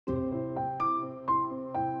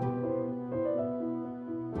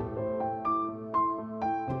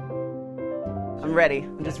I'm ready.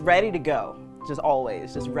 I'm just ready to go. Just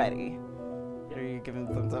always, just ready. Are you giving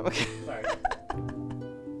the thumbs up? Okay. Sorry.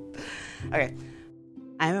 Okay.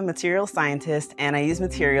 I'm a material scientist and I use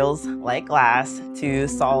materials like glass to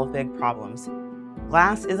solve big problems.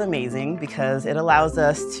 Glass is amazing because it allows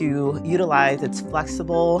us to utilize its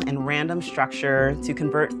flexible and random structure to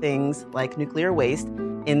convert things like nuclear waste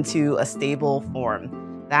into a stable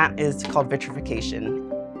form. That is called vitrification.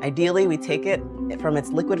 Ideally, we take it from its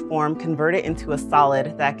liquid form, convert it into a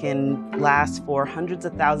solid that can last for hundreds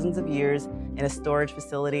of thousands of years in a storage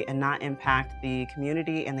facility and not impact the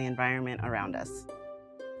community and the environment around us.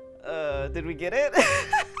 Did we get it?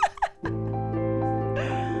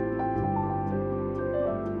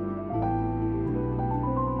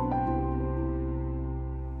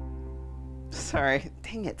 Sorry,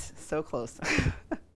 dang it, so close.